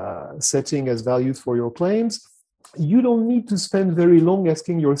are setting as values for your claims, you don't need to spend very long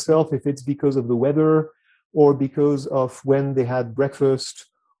asking yourself if it's because of the weather or because of when they had breakfast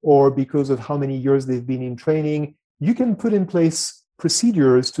or because of how many years they've been in training. You can put in place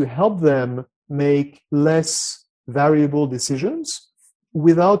procedures to help them make less variable decisions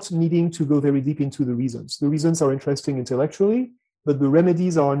without needing to go very deep into the reasons. The reasons are interesting intellectually, but the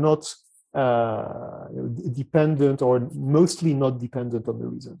remedies are not dependent or mostly not dependent on the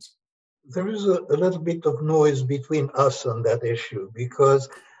reasons. There is a little bit of noise between us on that issue, because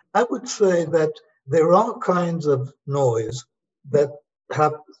I would say that there are kinds of noise that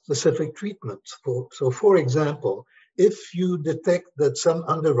have specific treatments. So, for example, if you detect that some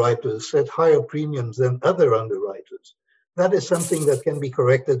underwriters set higher premiums than other underwriters, that is something that can be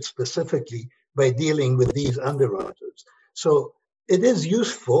corrected specifically by dealing with these underwriters. So it is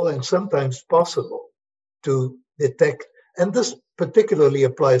useful and sometimes possible to detect, and this particularly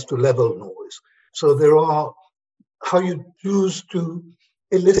applies to level noise. So there are how you choose to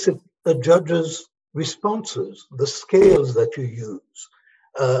elicit a judge's responses, the scales that you use,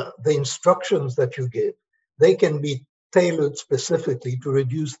 the instructions that you give. They can be tailored specifically to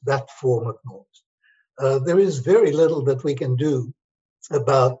reduce that form of noise. There is very little that we can do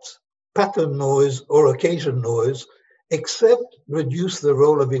about pattern noise or occasion noise, except reduce the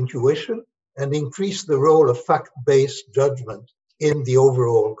role of intuition and increase the role of fact-based judgment in the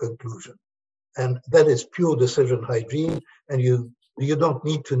overall conclusion. And that is pure decision hygiene, and you don't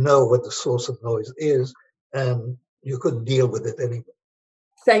need to know what the source of noise is, and you could deal with it anyway.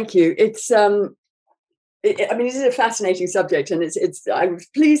 Thank you. This is a fascinating subject, and I'm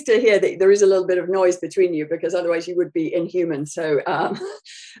pleased to hear that there is a little bit of noise between you, because otherwise you would be inhuman. So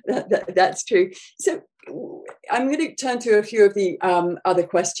that's true. So I'm going to turn to a few of the other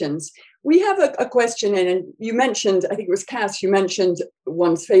questions. We have a question in, and you mentioned, I think it was Cass, you mentioned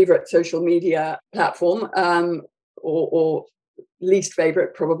one's favorite social media platform, or least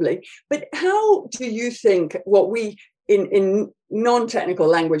favorite probably. But how do you think what we, in non-technical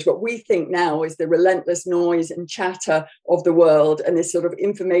language, what we think now is the relentless noise and chatter of the world and this sort of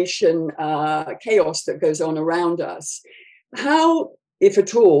information chaos that goes on around us. How, if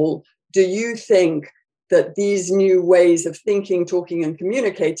at all, do you think that these new ways of thinking, talking, and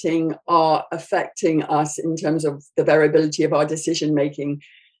communicating are affecting us in terms of the variability of our decision-making?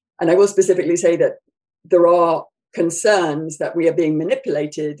 And I will specifically say that there are concerns that we are being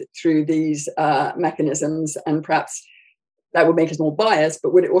manipulated through these mechanisms, and perhaps that would make us more biased,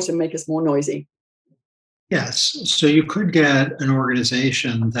 but would it also make us more noisy? Yes. So you could get an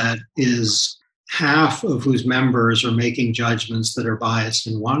organization that is half of whose members are making judgments that are biased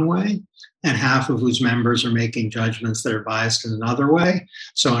in one way, and half of whose members are making judgments that are biased in another way.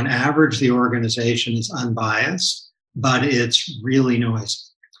 So on average, the organization is unbiased, but it's really noisy.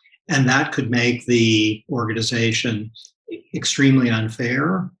 And that could make the organization extremely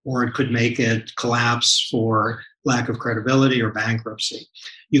unfair, or it could make it collapse for lack of credibility or bankruptcy.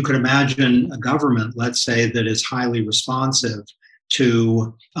 You could imagine a government, let's say, that is highly responsive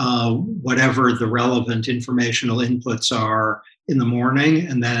to whatever the relevant informational inputs are in the morning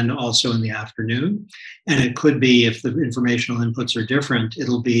and then also in the afternoon. And it could be, if the informational inputs are different,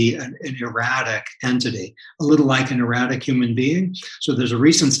 it'll be an erratic entity, a little like an erratic human being. So there's a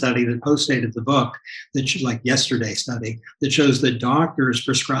recent study that postdated the book, like yesterday's study, that shows that doctors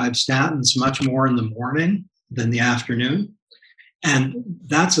prescribe statins much more in the morning than the afternoon. And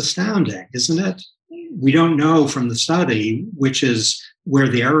that's astounding, isn't it? We don't know from the study which is where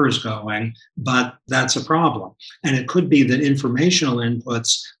the error is going, but that's a problem. And it could be that informational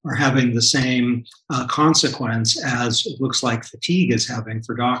inputs are having the same consequence as it looks like fatigue is having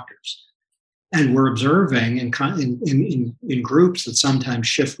for doctors. And we're observing in groups that sometimes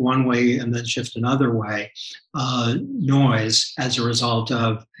shift one way and then shift another way, noise as a result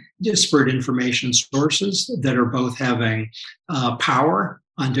of disparate information sources that are both having power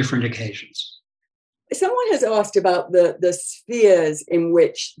on different occasions. Someone has asked about the spheres in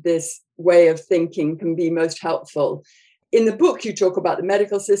which this way of thinking can be most helpful. In the book, you talk about the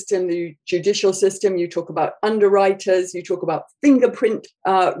medical system, the judicial system, you talk about underwriters, you talk about fingerprint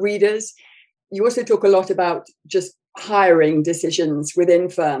readers. You also talk a lot about just hiring decisions within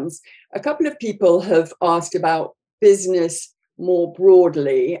firms. A couple of people have asked about business more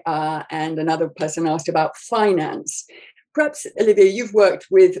broadly, and another person asked about finance. Perhaps, Olivia, you've worked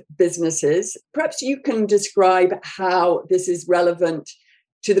with businesses. Perhaps you can describe how this is relevant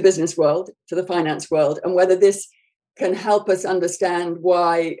to the business world, to the finance world, and whether this can help us understand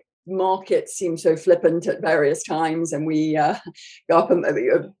why markets seem so flippant at various times and we go up and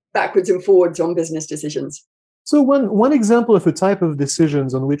backwards and forwards on business decisions. So one example of a type of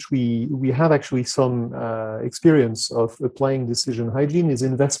decisions on which we have actually some experience of applying decision hygiene is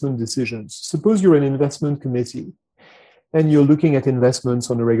investment decisions. Suppose you're an investment committee and you're looking at investments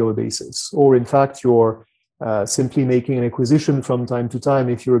on a regular basis, or in fact, you're simply making an acquisition from time to time.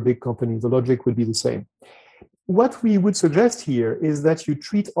 If you're a big company, the logic would be the same. What we would suggest here is that you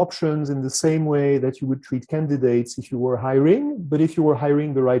treat options in the same way that you would treat candidates if you were hiring, but if you were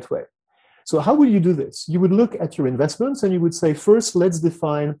hiring the right way. So how would you do this? You would look at your investments and you would say, first, let's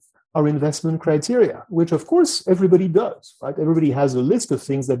define our investment criteria, which of course everybody does, right? Everybody has a list of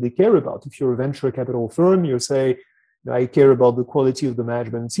things that they care about. If you're a venture capital firm, you say, I care about the quality of the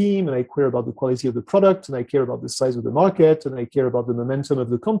management team, and I care about the quality of the product, and I care about the size of the market, and I care about the momentum of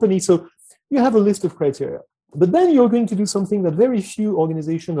the company. So you have a list of criteria. But then you're going to do something that very few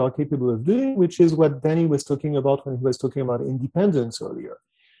organizations are capable of doing, which is what Danny was talking about when he was talking about independence earlier.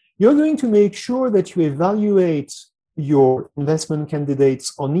 You're going to make sure that you evaluate your investment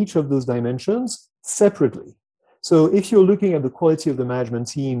candidates on each of those dimensions separately. So if you're looking at the quality of the management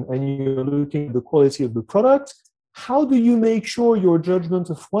team and you're looking at the quality of the product, how do you make sure your judgment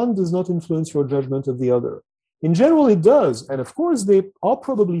of one does not influence your judgment of the other? In general, it does. And of course, they are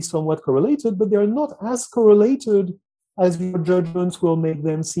probably somewhat correlated, but they're not as correlated as your judgments will make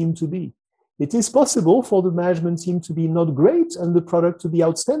them seem to be. It is possible for the management team to be not great and the product to be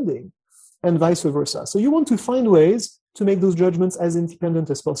outstanding, and vice versa. So you want to find ways to make those judgments as independent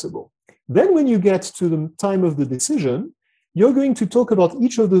as possible. Then when you get to the time of the decision, you're going to talk about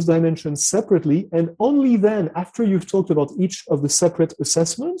each of those dimensions separately, and only then, after you've talked about each of the separate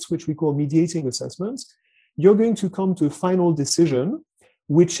assessments, which we call mediating assessments, you're going to come to a final decision,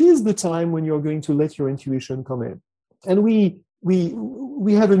 which is the time when you're going to let your intuition come in. And we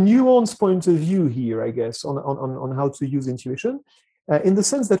have a nuanced point of view here, I guess, on how to use intuition, in the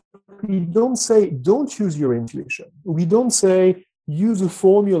sense that we don't say, don't use your intuition. We don't say, use a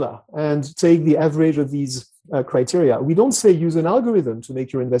formula and take the average of these criteria. We don't say use an algorithm to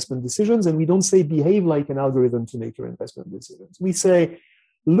make your investment decisions, and we don't say behave like an algorithm to make your investment decisions. We say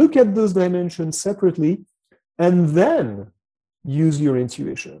look at those dimensions separately and then use your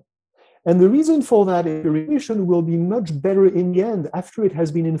intuition. And the reason for that is your intuition will be much better in the end after it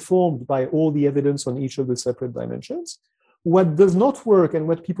has been informed by all the evidence on each of the separate dimensions. What does not work and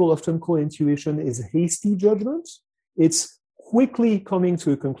what people often call intuition is hasty judgment. It's quickly coming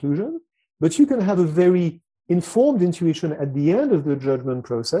to a conclusion, but you can have a very informed intuition at the end of the judgment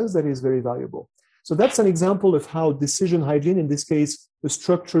process that is very valuable. So that's an example of how decision hygiene, in this case, the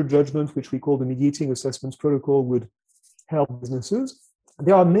structured judgment, which we call the mediating assessments protocol, would help businesses.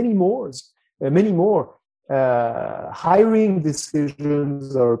 There are many more. Hiring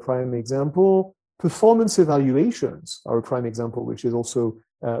decisions are a prime example. Performance evaluations are a prime example, which is also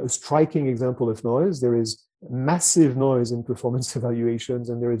a striking example of noise. There is massive noise in performance evaluations,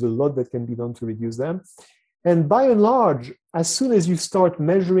 and there is a lot that can be done to reduce them. And by and large, as soon as you start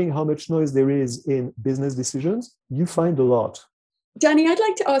measuring how much noise there is in business decisions, you find a lot. Danny, I'd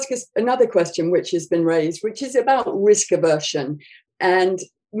like to ask us another question which has been raised, which is about risk aversion. And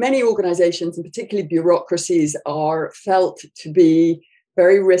many organizations, and particularly bureaucracies, are felt to be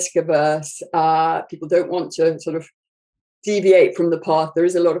very risk averse. People don't want to sort of deviate from the path. There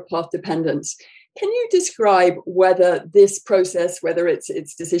is a lot of path dependence. Can you describe whether this process, whether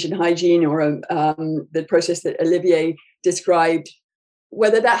it's decision hygiene or the process that Olivier described,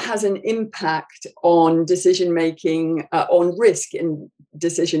 whether that has an impact on decision-making, on risk in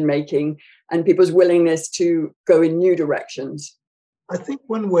decision-making and people's willingness to go in new directions? I think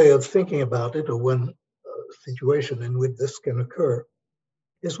one way of thinking about it, or one situation in which this can occur,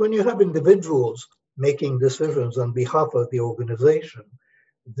 is when you have individuals making decisions on behalf of the organization,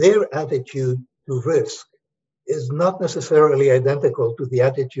 their attitude to risk is not necessarily identical to the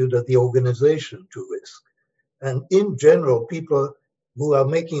attitude of the organization to risk. And in general, people who are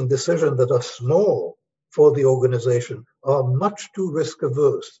making decisions that are small for the organization are much too risk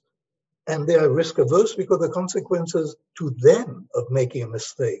averse. And they are risk averse because the consequences to them of making a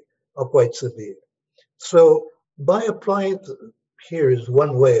mistake are quite severe. So by applying, here is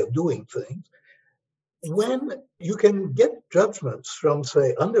one way of doing things, when you can get judgments from,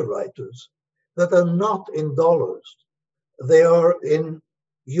 say, underwriters that are not in dollars, they are in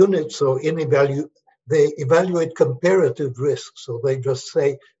units or they evaluate comparative risk. So they just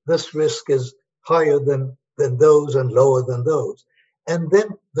say this risk is higher than than those and lower than those. And then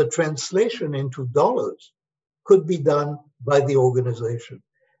the translation into dollars could be done by the organization.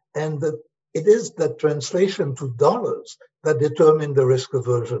 And it is that translation to dollars that determine the risk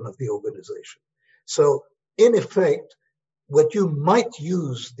aversion of the organization. So in effect, what you might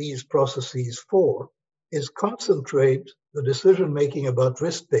use these processes for is concentrate the decision-making about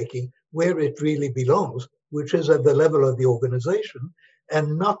risk-taking where it really belongs, which is at the level of the organization,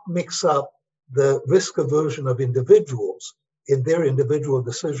 and not mix up the risk aversion of individuals in their individual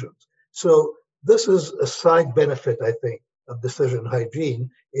decisions. So this is a side benefit, I think, of decision hygiene,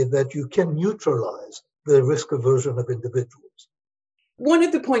 in that you can neutralize the risk aversion of individuals. One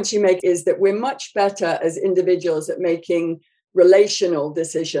of the points you make is that we're much better as individuals at making relational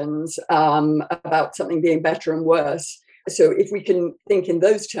decisions about something being better and worse. So if we can think in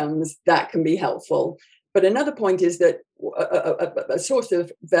those terms, that can be helpful. But another point is that a source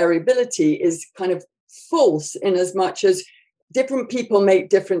of variability is kind of false in as much as different people make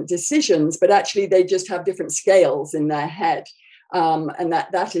different decisions, but actually they just have different scales in their head. And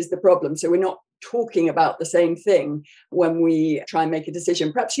that is the problem. So we're not talking about the same thing when we try and make a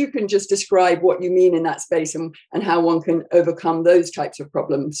decision. Perhaps you can just describe what you mean in that space and how one can overcome those types of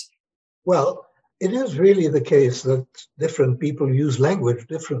problems. Well, it is really the case that different people use language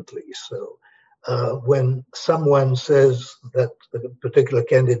differently. So when someone says that a particular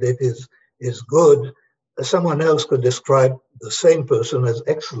candidate is good, someone else could describe the same person as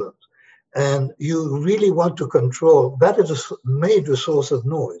excellent. And you really want to control, that is a major source of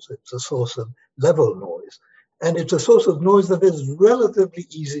noise. It's a source of level noise. And it's a source of noise that is relatively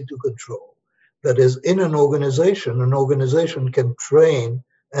easy to control. That is, in an organization can train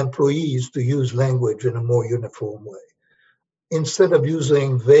employees to use language in a more uniform way. Instead of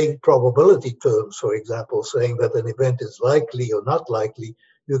using vague probability terms, for example, saying that an event is likely or not likely,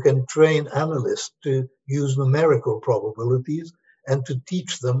 you can train analysts to use numerical probabilities and to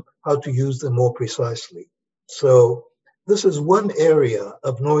teach them how to use them more precisely. So this is one area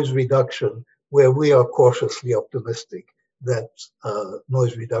of noise reduction where we are cautiously optimistic that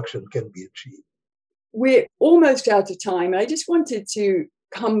noise reduction can be achieved. We're almost out of time. I just wanted to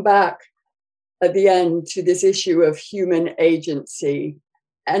come back at the end to this issue of human agency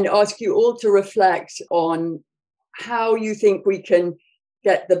and ask you all to reflect on how you think we can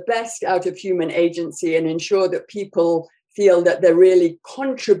get the best out of human agency and ensure that people feel that they're really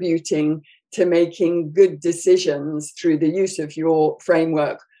contributing to making good decisions through the use of your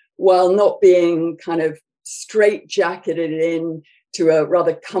framework, while not being kind of straitjacketed in to a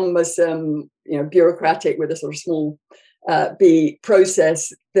rather cumbersome, bureaucratic with a sort of small b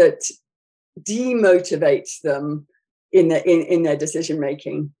process that demotivates them in their decision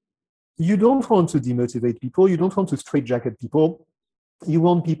making. You don't want to demotivate people. You don't want to straitjacket people. You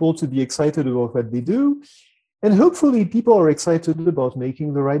want people to be excited about what they do. And hopefully people are excited about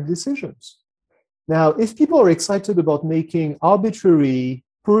making the right decisions. Now, if people are excited about making arbitrary,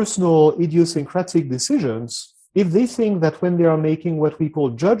 personal, idiosyncratic decisions, if they think that when they are making what we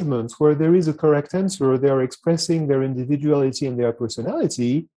call judgments, where there is a correct answer, they are expressing their individuality and their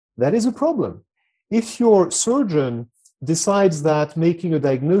personality, that is a problem. If your surgeon decides that making a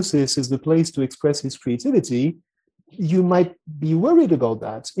diagnosis is the place to express his creativity, you might be worried about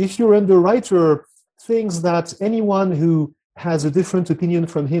that. If your underwriter thinks that anyone who has a different opinion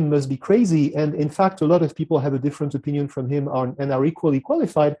from him must be crazy, and in fact, a lot of people have a different opinion from him and are equally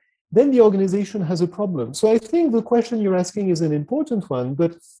qualified, then the organization has a problem. So I think the question you're asking is an important one,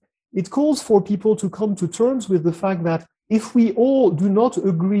 but it calls for people to come to terms with the fact that if we all do not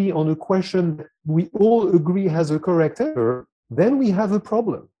agree on a question that we all agree has a correct answer, then we have a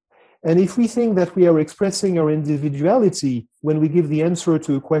problem. And if we think that we are expressing our individuality when we give the answer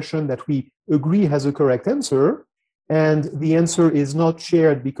to a question that we agree has a correct answer, and the answer is not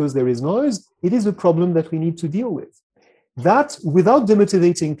shared because there is noise, it is a problem that we need to deal with. That, without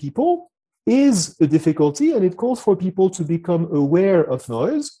demotivating people, is a difficulty, and it calls for people to become aware of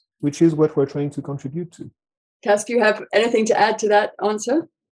noise, which is what we're trying to contribute to. Cass, do you have anything to add to that answer?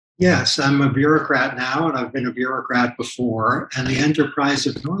 Yes, I'm a bureaucrat now, and I've been a bureaucrat before. And the enterprise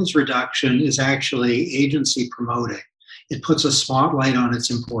of noise reduction is actually agency promoting. It puts a spotlight on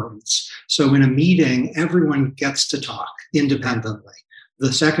its importance. So in a meeting, everyone gets to talk independently.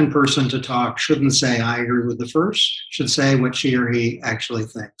 The second person to talk shouldn't say, I agree with the first, should say what she or he actually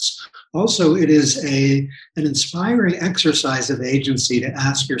thinks. Also, it is an inspiring exercise of agency to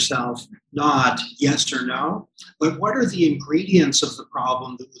ask yourself not yes or no, but what are the ingredients of the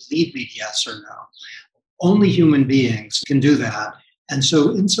problem that would lead me to yes or no? Only human beings can do that. And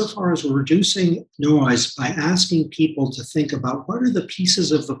so insofar as we're reducing noise by asking people to think about what are the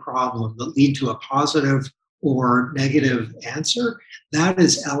pieces of the problem that lead to a positive or negative answer, that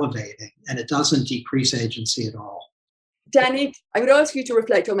is elevating, and it doesn't decrease agency at all. Danny, I'm going to ask you to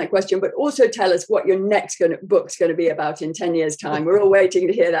reflect on that question, but also tell us what your next book's going to be about in 10 years' time. We're all waiting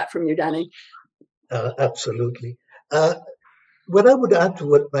to hear that from you, Danny. Absolutely. What I would add to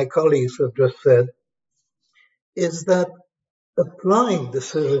what my colleagues have just said is that applying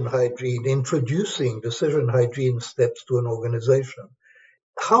decision hygiene, introducing decision hygiene steps to an organization,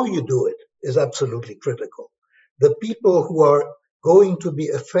 how you do it is absolutely critical. The people who are going to be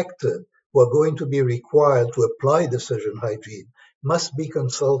affected, who are going to be required to apply decision hygiene, must be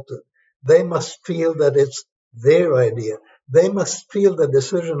consulted. They must feel that it's their idea. They must feel that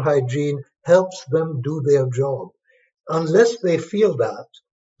decision hygiene helps them do their job. Unless they feel that,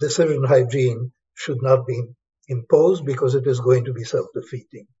 decision hygiene should not be imposed because it is going to be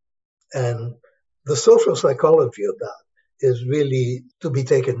self-defeating. And the social psychology of that is really to be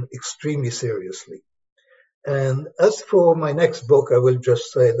taken extremely seriously. And as for my next book, I will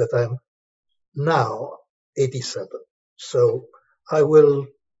just say that I'm now 87. So I will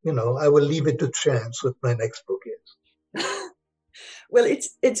leave it to chance what my next book is. Well,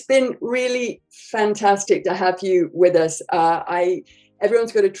 it's been really fantastic to have you with us.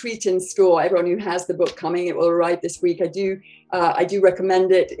 Everyone's got a treat in store. Everyone who has the book coming, it will arrive this week. I do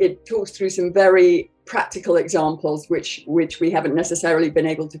recommend it. It talks through some very practical examples, which we haven't necessarily been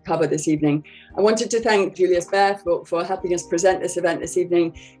able to cover this evening. I wanted to thank Julius Baer for helping us present this event this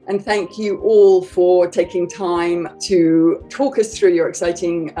evening, and thank you all for taking time to talk us through your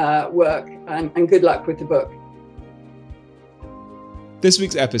exciting work, and good luck with the book. This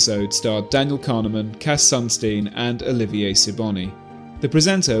week's episode starred Daniel Kahneman, Cass Sunstein and Olivier Siboni. The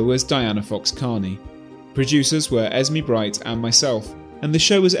presenter was Diana Fox-Carney. Producers were Esme Bright and myself, and the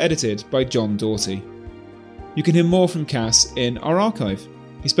show was edited by John Doughty. You can hear more from Cass in our archive.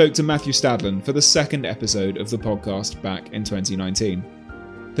 He spoke to Matthew Stadlen for the second episode of the podcast back in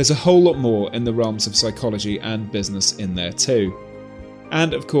 2019. There's a whole lot more in the realms of psychology and business in there too.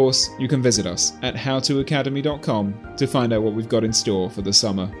 And of course, you can visit us at howtoacademy.com to find out what we've got in store for the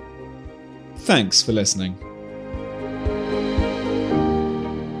summer. Thanks for listening.